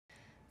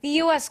The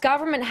U.S.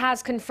 government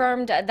has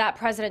confirmed that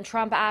President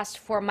Trump asked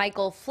for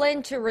Micheal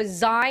Flynn to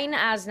resign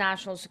as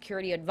National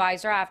Security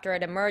Advisor after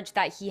it emerged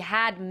that he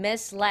had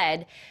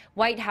misled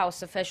White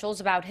House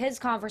officials about his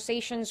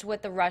conversations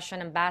with the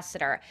Russian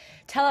ambassador.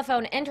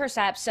 Telephone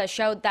intercepts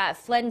showed that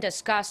Flynn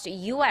discussed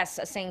U.S.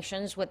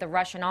 sanctions with the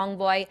Russian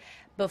envoy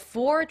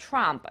before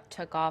Trump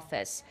took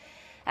office.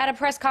 At a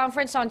press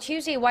conference on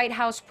Tuesday, White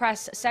House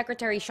Press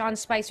Secretary Sean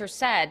Spicer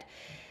said,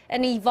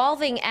 "An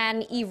evolving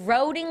and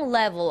eroding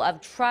level of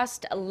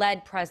trust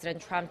led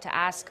President Trump to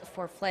ask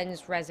for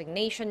Flynn's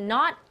resignation,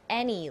 not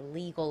any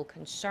legal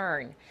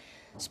concern."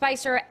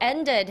 Spicer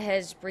ended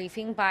his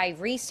briefing by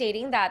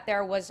restating that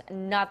there was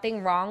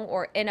nothing wrong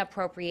or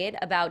inappropriate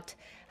about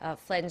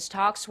Flynn's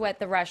talks with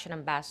the Russian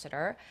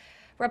ambassador.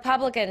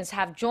 Republicans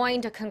have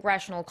joined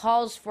congressional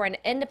calls for an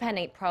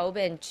independent probe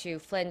into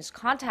Flynn's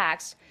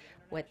contacts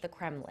with the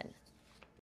Kremlin.